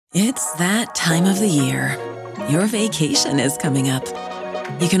It's that time of the year. Your vacation is coming up.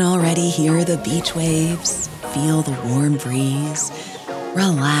 You can already hear the beach waves, feel the warm breeze,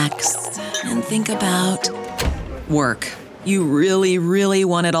 relax, and think about work. You really, really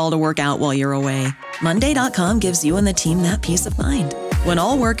want it all to work out while you're away. Monday.com gives you and the team that peace of mind. When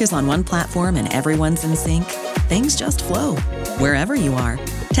all work is on one platform and everyone's in sync, things just flow. Wherever you are,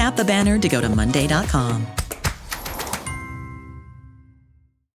 tap the banner to go to Monday.com.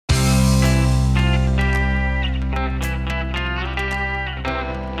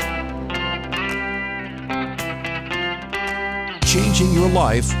 Changing your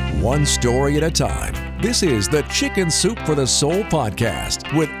life one story at a time. This is the Chicken Soup for the Soul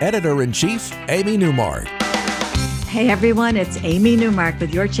podcast with Editor-in-Chief Amy Newmark. Hey everyone, it's Amy Newmark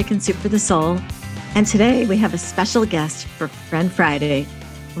with your Chicken Soup for the Soul. And today we have a special guest for Friend Friday,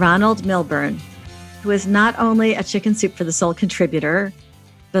 Ronald Milburn, who is not only a Chicken Soup for the Soul contributor,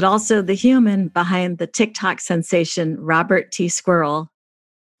 but also the human behind the TikTok sensation, Robert T. Squirrel.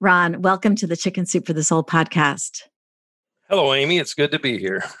 Ron, welcome to the Chicken Soup for the Soul podcast. Hello, Amy. It's good to be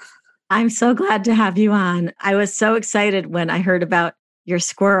here. I'm so glad to have you on. I was so excited when I heard about your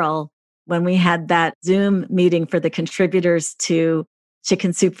squirrel when we had that Zoom meeting for the contributors to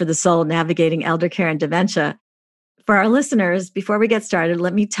Chicken Soup for the Soul, Navigating Elder Care and Dementia. For our listeners, before we get started,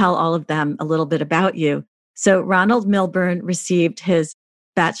 let me tell all of them a little bit about you. So Ronald Milburn received his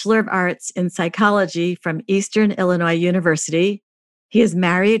Bachelor of Arts in Psychology from Eastern Illinois University. He is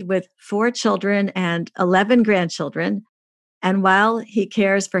married with 4 children and 11 grandchildren. And while he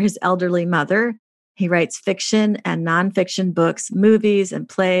cares for his elderly mother, he writes fiction and nonfiction books, movies, and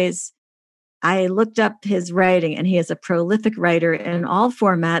plays. I looked up his writing, and he is a prolific writer in all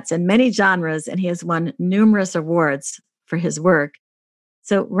formats and many genres, and he has won numerous awards for his work.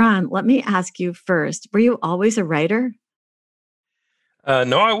 So, Ron, let me ask you first, were you always a writer?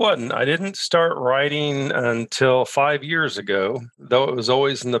 No, I wasn't. I didn't start writing until 5 years ago, though it was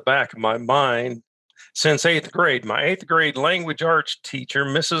always in the back of my mind. Since 8th grade, my 8th grade language arts teacher,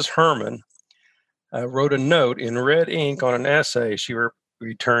 Mrs. Herman, wrote a note in red ink on an essay. She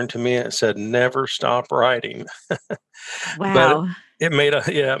returned to me and said, "Never stop writing." Wow. But it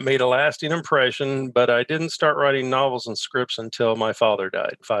made a lasting impression. But I didn't start writing novels and scripts until my father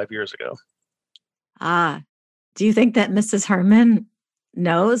died 5 years ago. Do you think that Mrs. Herman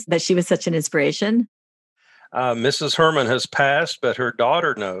knows that she was such an inspiration? Mrs. Herman has passed, but her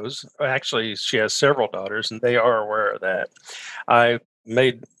daughter knows. Actually, she has several daughters, and they are aware of that. I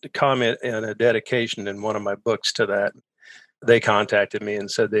made a comment in a dedication in one of my books to that. They contacted me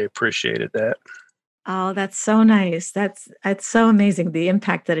and said they appreciated that. Oh, that's so nice. It's so amazing, the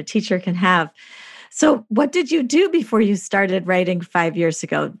impact that a teacher can have. So what did you do before you started writing 5 years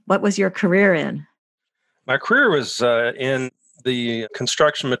ago? What was your career in? My career was in the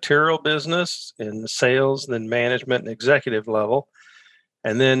construction material business, in sales, then management and executive level.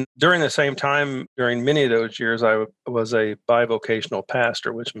 And then during the same time, during many of those years, I was a bivocational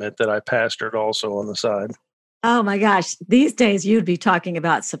pastor, which meant that I pastored also on the side. Oh my gosh. These days, you'd be talking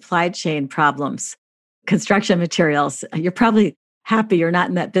about supply chain problems, construction materials. You're probably happy you're not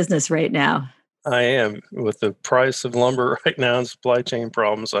in that business right now. I am. With the price of lumber right now and supply chain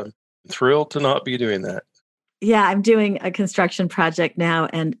problems, I'm thrilled to not be doing that. Yeah, I'm doing a construction project now,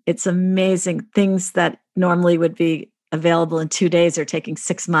 and it's amazing. Things that normally would be available in 2 days are taking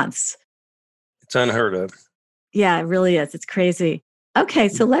 6 months. It's unheard of. Yeah, it really is. It's crazy. Okay,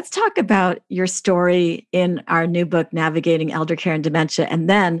 so let's talk about your story in our new book, Navigating Elder Care and Dementia. And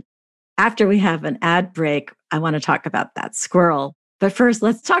then after we have an ad break, I want to talk about that squirrel. But first,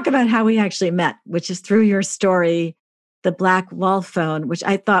 let's talk about how we actually met, which is through your story, The Black Wall Phone, which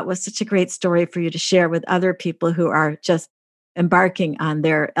I thought was such a great story for you to share with other people who are just embarking on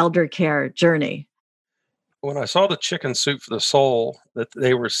their elder care journey. When I saw the Chicken Soup for the Soul, that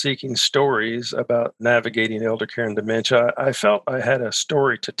they were seeking stories about navigating elder care and dementia, I felt I had a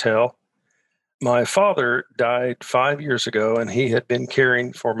story to tell. My father died 5 years ago, and he had been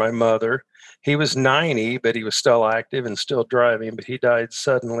caring for my mother. He was 90, but he was still active and still driving, but he died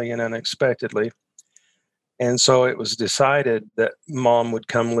suddenly and unexpectedly. And so it was decided that Mom would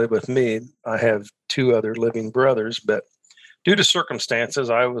come live with me. I have 2 other living brothers, but due to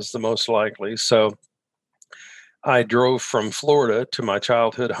circumstances, I was the most likely. So I drove from Florida to my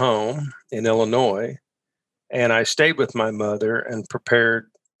childhood home in Illinois, and I stayed with my mother and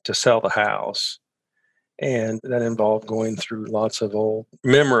prepared to sell the house. And that involved going through lots of old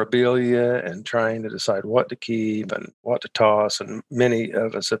memorabilia and trying to decide what to keep and what to toss. And many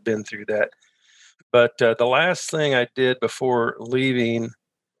of us have been through that. But the last thing I did before leaving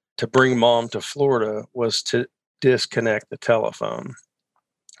to bring Mom to Florida was to disconnect the telephone.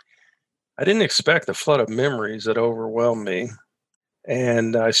 I didn't expect the flood of memories that overwhelmed me.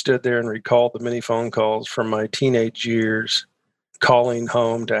 And I stood there and recalled the many phone calls from my teenage years, calling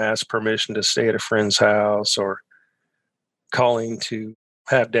home to ask permission to stay at a friend's house, or calling to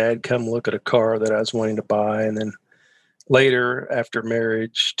have dad come look at a car that I was wanting to buy. And then later, after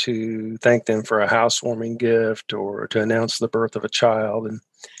marriage, to thank them for a housewarming gift or to announce the birth of a child. And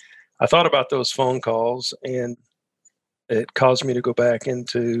I thought about those phone calls, and it caused me to go back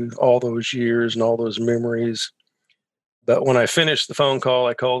into all those years and all those memories. But when I finished the phone call,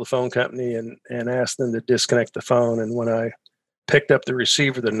 I called the phone company and asked them to disconnect the phone. And when I picked up the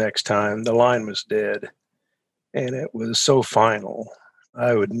receiver the next time, the line was dead. And it was so final.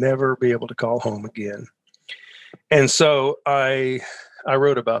 I would never be able to call home again. And so I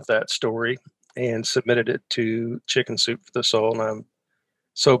wrote about that story and submitted it to Chicken Soup for the Soul. And I'm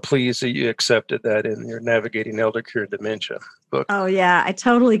so pleased that you accepted that in your Navigating Elder Care and Dementia book. Oh, yeah, I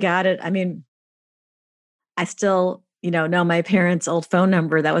totally got it. I mean, I still, know my parents' old phone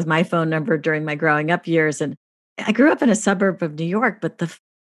number. That was my phone number during my growing up years. And I grew up in a suburb of New York, but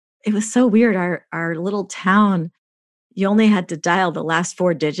it was so weird. Our little town, you only had to dial the last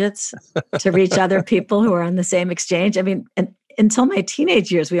 4 digits to reach other people who were on the same exchange. I mean, and until my teenage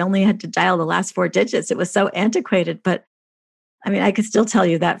years, we only had to dial the last 4 digits. It was so antiquated, but I mean, I could still tell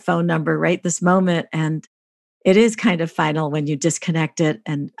you that phone number right this moment. And it is kind of final when you disconnect it.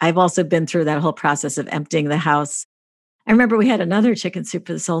 And I've also been through that whole process of emptying the house. I remember we had another Chicken Soup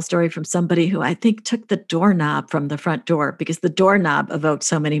for the Soul story from somebody who I think took the doorknob from the front door because the doorknob evoked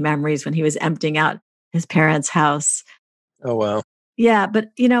so many memories when he was emptying out his parents' house. Oh, wow. Yeah, but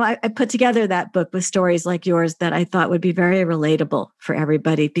I put together that book with stories like yours that I thought would be very relatable for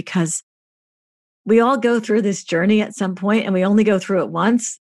everybody because we all go through this journey at some point and we only go through it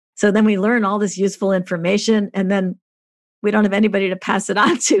once. So then we learn all this useful information and then we don't have anybody to pass it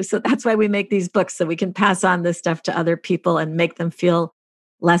on to. So that's why we make these books so we can pass on this stuff to other people and make them feel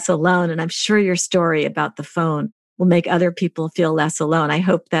less alone. And I'm sure your story about the phone will make other people feel less alone. I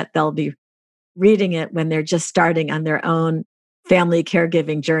hope that they'll be reading it when they're just starting on their own family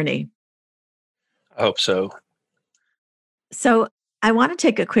caregiving journey. I hope so. So I want to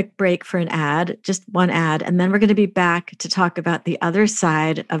take a quick break for an ad, just one ad, and then we're going to be back to talk about the other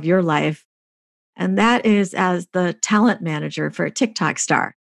side of your life. And that is as the talent manager for a TikTok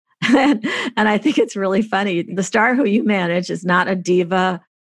star. And I think it's really funny. The star who you manage is not a diva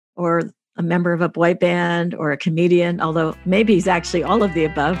or a member of a boy band or a comedian, although maybe he's actually all of the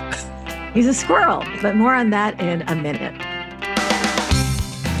above. He's a squirrel, but more on that in a minute.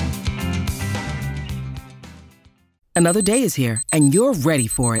 Another day is here, and you're ready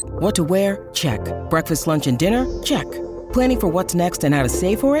for it. What to wear? Check. Breakfast, lunch, and dinner? Check. Planning for what's next and how to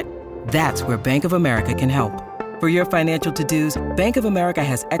save for it? That's where Bank of America can help. For your financial to-dos, Bank of America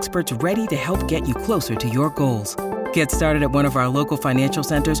has experts ready to help get you closer to your goals. Get started at one of our local financial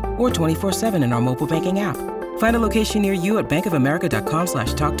centers or 24/7 in our mobile banking app. Find a location near you at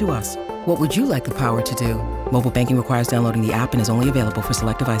bankofamerica.com/talktous. What would you like the power to do? Mobile banking requires downloading the app and is only available for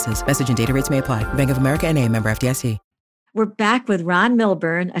select devices. Message and data rates may apply. Bank of America N.A., member FDIC. We're back with Ron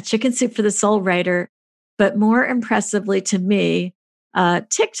Milburn, a Chicken Soup for the Soul writer, but more impressively to me, a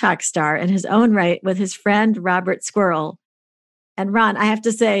TikTok star in his own right with his friend Robert Squirrel. And Ron, I have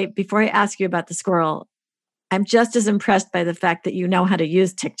to say, before I ask you about the squirrel, I'm just as impressed by the fact that you know how to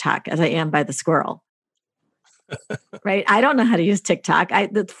use TikTok as I am by the squirrel. Right? I don't know how to use TikTok.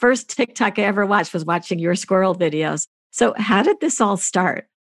 The first TikTok I ever watched was watching your squirrel videos. So how did this all start?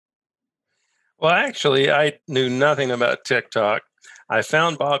 Well, actually, I knew nothing about TikTok. I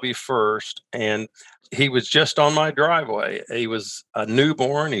found Bobby first, and he was just on my driveway. He was a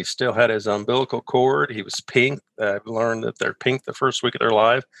newborn. He still had his umbilical cord. He was pink. I've learned that they're pink the first week of their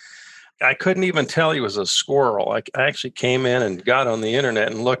life. I couldn't even tell he was a squirrel. I actually came in and got on the internet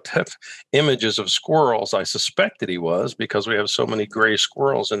and looked up images of squirrels. I suspected he was because we have so many gray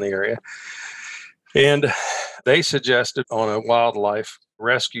squirrels in the area. And they suggested on a wildlife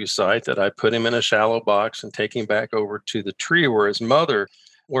rescue site that I put him in a shallow box and take him back over to the tree where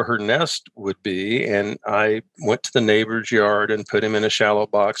her nest would be. And I went to the neighbor's yard and put him in a shallow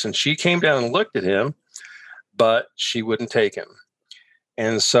box. And she came down and looked at him, but she wouldn't take him.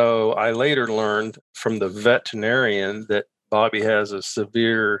 And so I later learned from the veterinarian that Bobby has a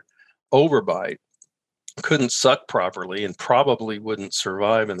severe overbite, couldn't suck properly, and probably wouldn't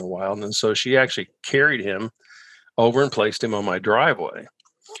survive in the wild. And so she actually carried him over and placed him on my driveway.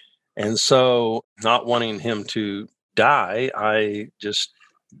 And so, not wanting him to die, I just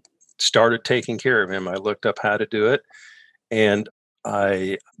started taking care of him. I looked up how to do it, and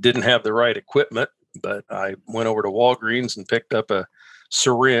I didn't have the right equipment, but I went over to Walgreens and picked up a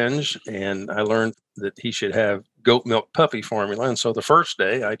syringe, and I learned that he should have goat milk puppy formula. And so the first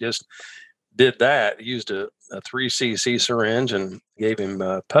day I just did that, used a 3 cc syringe and gave him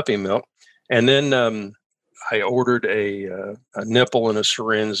puppy milk. And then I ordered a nipple and a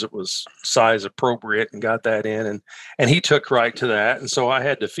syringe that was size appropriate and got that in. And he took right to that. And so I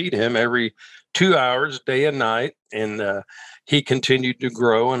had to feed him every 2 hours, day and night. And he continued to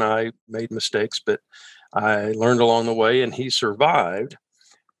grow, and I made mistakes, but I learned along the way, and he survived.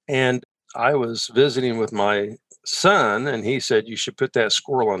 And I was visiting with my son, and he said, "You should put that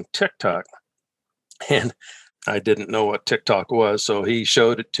squirrel on TikTok." And I didn't know what TikTok was, so he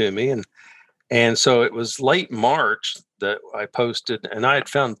showed it to me. And so it was late March that I posted, and I had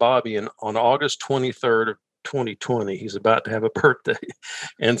found Bobby on August 23rd of 2020. He's about to have a birthday,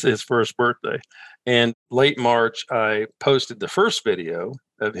 and it's his first birthday. And late March, I posted the first video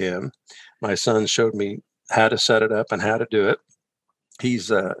of him. My son showed me how to set it up and how to do it.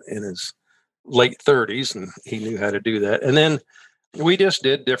 He's in his late 30s, and he knew how to do that. And then we just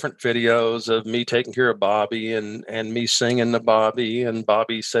did different videos of me taking care of Bobby and me singing to Bobby and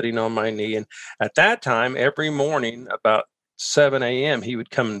Bobby sitting on my knee. And at that time, every morning about 7 a.m., he would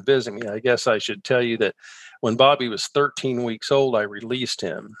come and visit me. I guess I should tell you that when Bobby was 13 weeks old, I released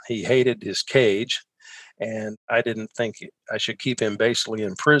him. He hated his cage, and I didn't think I should keep him basically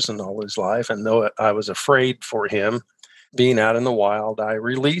in prison all his life. And though I was afraid for him being out in the wild, I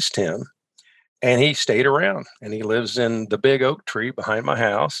released him. And he stayed around, and he lives in the big oak tree behind my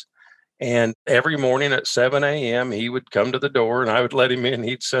house. And every morning at 7 a.m., he would come to the door, and I would let him in.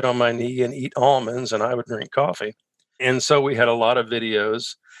 He'd sit on my knee and eat almonds, and I would drink coffee. And so we had a lot of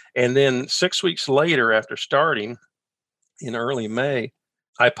videos. And then 6 weeks later, after starting in early May,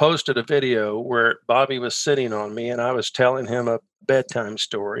 I posted a video where Bobby was sitting on me, and I was telling him a bedtime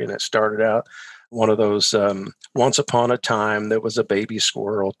story. And it started out one of those once upon a time there was a baby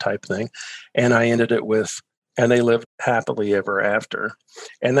squirrel type thing. And I ended it with, and they lived happily ever after.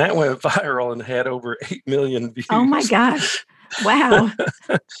 And that went viral and had over 8 million views. Oh my gosh. Wow.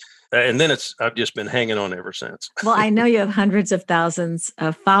 And then I've just been hanging on ever since. Well, I know you have hundreds of thousands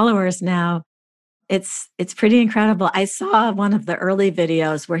of followers now. It's pretty incredible. I saw one of the early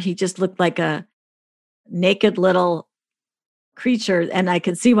videos where he just looked like a naked little creature, and I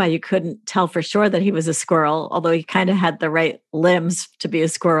could see why you couldn't tell for sure that he was a squirrel, although he kind of had the right limbs to be a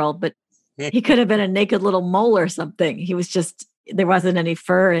squirrel, but he could have been a naked little mole or something. He was just, there wasn't any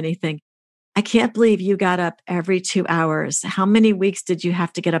fur or anything. I can't believe you got up every 2 hours. How many weeks did you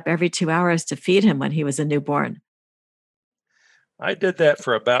have to get up every 2 hours to feed him when he was a newborn? I did that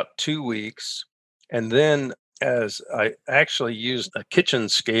for about 2 weeks. And then as I actually used a kitchen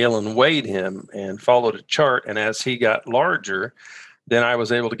scale and weighed him and followed a chart, and as he got larger, then I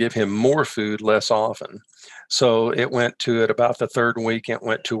was able to give him more food less often. So it went to, at about the third week, it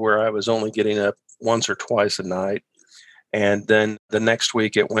went to where I was only getting up once or twice a night. And then the next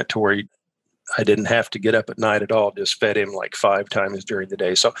week it went to where I didn't have to get up at night at all, just fed him like 5 times during the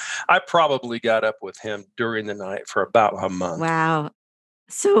day. So I probably got up with him during the night for about a month. Wow.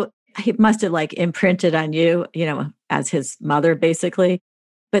 So he must have like imprinted on you, as his mother, basically.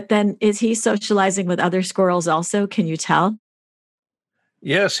 But then is he socializing with other squirrels also? Can you tell?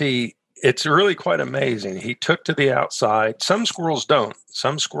 Yes, it's really quite amazing. He took to the outside. Some squirrels don't.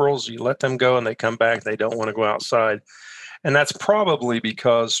 Some squirrels, you let them go and they come back, they don't want to go outside. And that's probably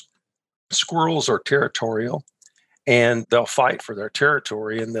because squirrels are territorial, and they'll fight for their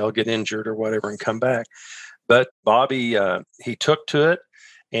territory, and they'll get injured or whatever and come back. But Bobby, he took to it.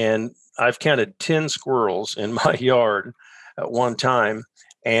 And I've counted 10 squirrels in my yard at one time,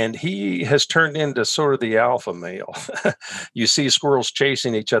 and he has turned into sort of the alpha male. You see squirrels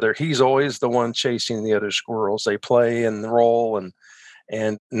chasing each other. He's always the one chasing the other squirrels. They play and roll,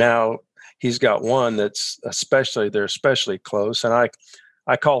 and now he's got one that's they're especially close. And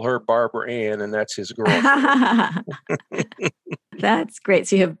I call her Barbara Ann, and that's his girlfriend. That's great.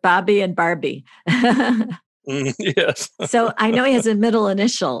 So you have Bobby and Barbie. Yes. So I know he has a middle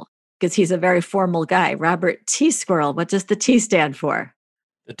initial because he's a very formal guy. Robert T. Squirrel. What does the T stand for?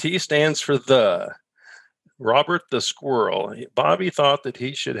 The T stands for Robert the Squirrel. Bobby thought that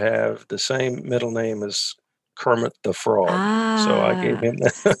he should have the same middle name as Kermit the Frog. So I gave him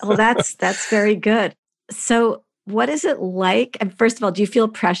that. Well, that's very good. So what is it like? And first of all, do you feel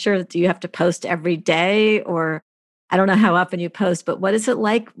pressure? Do you have to post every day? Or I don't know how often you post, but what is it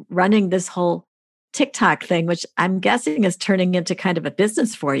like running this whole TikTok thing, which I'm guessing is turning into kind of a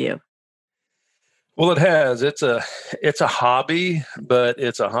business for you? Well, it has. It's a hobby, but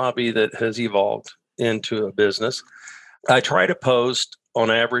it's a hobby that has evolved into a business. I try to post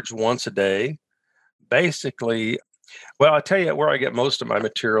on average once a day. Basically, Well, I'll tell you where I get most of my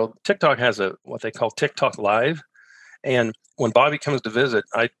material. TikTok has what they call TikTok Live. And when Bobby comes to visit,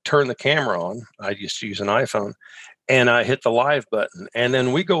 I turn the camera on. I used to use an iPhone, and I hit the live button. And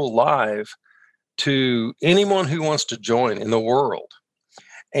then we go live to anyone who wants to join in the world.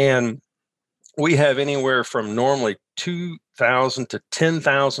 And we have anywhere from normally 2,000 to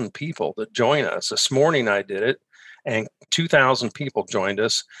 10,000 people that join us. This morning I did it, and 2,000 people joined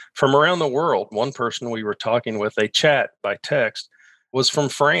us from around the world. One person we were talking with, they chat by text, was from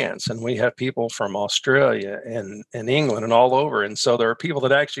France, and we have people from Australia and England and all over. And so there are people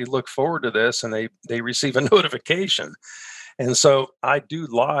that actually look forward to this, and they receive a notification. And so I do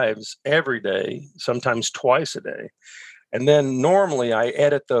lives every day, sometimes twice a day. And then normally I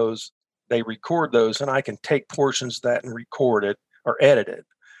edit those, they record those, and I can take portions of that and record it or edit it.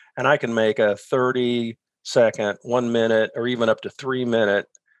 And I can make a 30-second, 1 minute, or even up to 3 minute.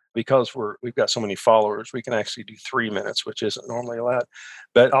 Because we've got so many followers, we can actually do 3 minutes, which isn't normally allowed.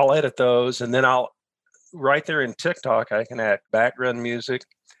 But I'll edit those, and then right there in TikTok, I can add background music,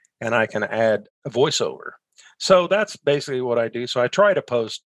 and I can add a voiceover. So that's basically what I do. So I try to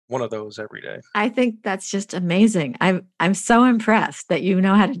post one of those every day. I think that's just amazing. I'm so impressed that you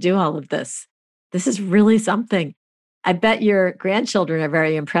know how to do all of this. This is really something. I bet your grandchildren are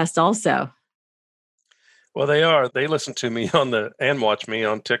very impressed also. Well, they are. They listen to me and watch me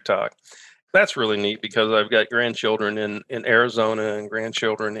on TikTok. That's really neat because I've got grandchildren in Arizona and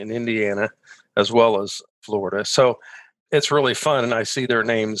grandchildren in Indiana, as well as Florida. So it's really fun. And I see their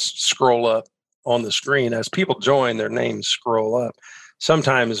names scroll up on the screen. As people join, their names scroll up.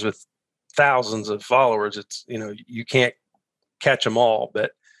 Sometimes with thousands of followers, you can't catch them all,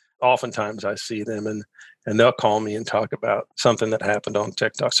 but oftentimes I see them and they'll call me and talk about something that happened on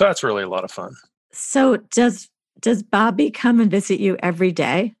TikTok. So that's really a lot of fun. So does Bobby come and visit you every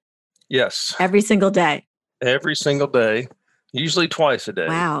day? Yes. Every single day? Every single day, usually twice a day.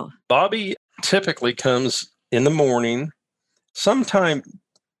 Wow. Bobby typically comes in the morning. Sometime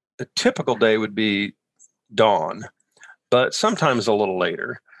a typical day would be dawn, but sometimes a little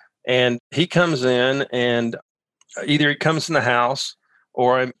later. And he comes in, and either he comes in the house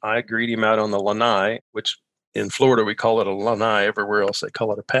or I greet him out on the lanai, which in Florida we call it a lanai. Everywhere else they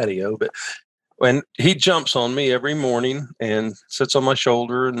call it a patio. But when he jumps on me every morning and sits on my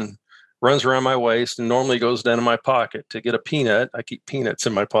shoulder and runs around my waist and normally goes down in my pocket to get a peanut. I keep peanuts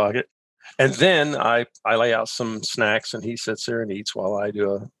in my pocket. And then I lay out some snacks and he sits there and eats while I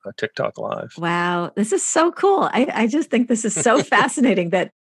do a TikTok live. Wow. This is so cool. I just think this is so fascinating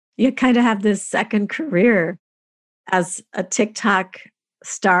that you kind of have this second career as a TikTok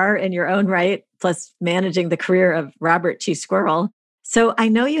star in your own right, plus managing the career of Robert T. Squirrel. So I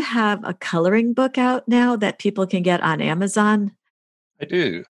know you have a coloring book out now that people can get on Amazon. I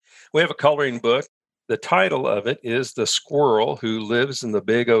do. We have a coloring book. The title of it is The Squirrel Who Lives in the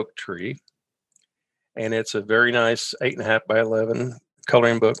Big Oak Tree. And it's a very nice 8.5 by 11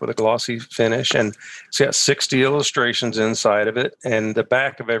 coloring book with a glossy finish. And it's got 60 illustrations inside of it. And the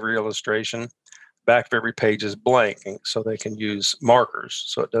back of every illustration, back of every page is blank. So they can use markers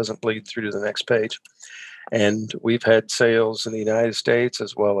so it doesn't bleed through to the next page. And we've had sales in the United States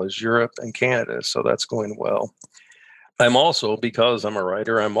as well as Europe and Canada. So that's going well. I'm also, because I'm a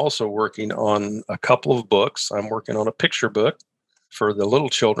writer, I'm also working on a couple of books. I'm working on a picture book for the little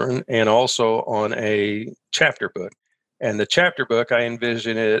children and also on a chapter book. And the chapter book, I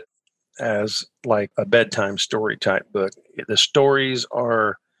envision it as like a bedtime story type book. The stories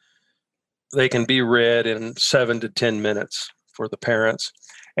they can be read in 7 to 10 minutes for the parents.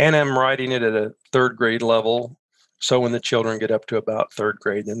 And I'm writing it at a 3rd grade level. So when the children get up to about 3rd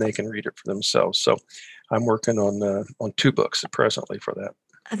grade, then they can read it for themselves. So I'm working on 2 books presently for that.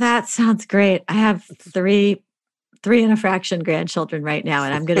 That sounds great. I have three and a fraction grandchildren right now,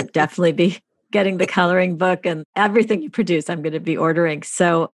 and I'm going to definitely be getting the coloring book and everything you produce. I'm going to be ordering.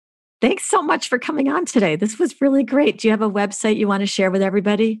 So thanks so much for coming on today. This was really great. Do you have a website you want to share with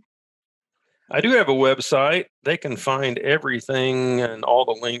everybody? I do have a website. They can find everything and all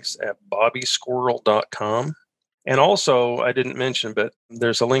the links at bobbysquirrel.com. And also, I didn't mention, but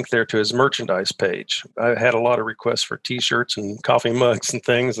there's a link there to his merchandise page. I had a lot of requests for T-shirts and coffee mugs and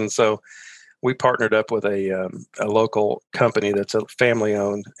things. And so we partnered up with a local company that's a family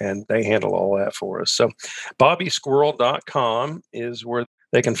owned, and they handle all that for us. So bobbysquirrel.com is where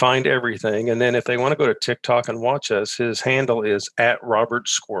they can find everything. And then if they want to go to TikTok and watch us, his handle is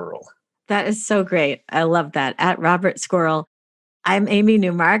 @RobertSquirrel. That is so great. I love that. @RobertSquirrel. I'm Amy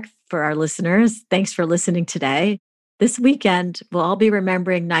Newmark for our listeners. Thanks for listening today. This weekend, we'll all be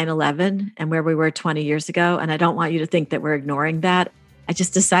remembering 9/11 and where we were 20 years ago. And I don't want you to think that we're ignoring that. I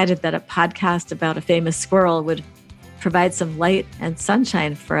just decided that a podcast about a famous squirrel would provide some light and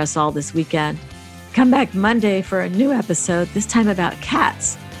sunshine for us all this weekend. Come back Monday for a new episode, this time about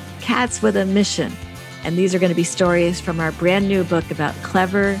cats. Cats with a mission. And these are going to be stories from our brand new book about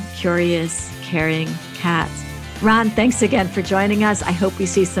clever, curious, caring cats. Ron, thanks again for joining us. I hope we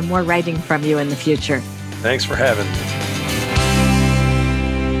see some more writing from you in the future. Thanks for having me.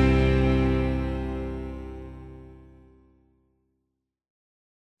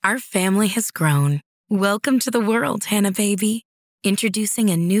 Our family has grown. Welcome to the world, Hannah baby.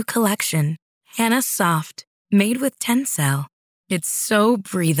 Introducing a new collection, Hannah Soft, made with Tencel. It's so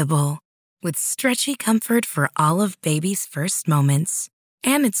breathable, with stretchy comfort for all of baby's first moments.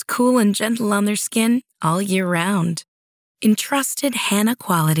 And it's cool and gentle on their skin all year round. Entrusted Hannah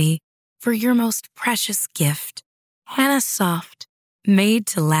quality for your most precious gift. Hannah Soft, made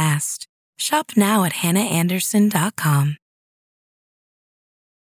to last. Shop now at hannahanderson.com.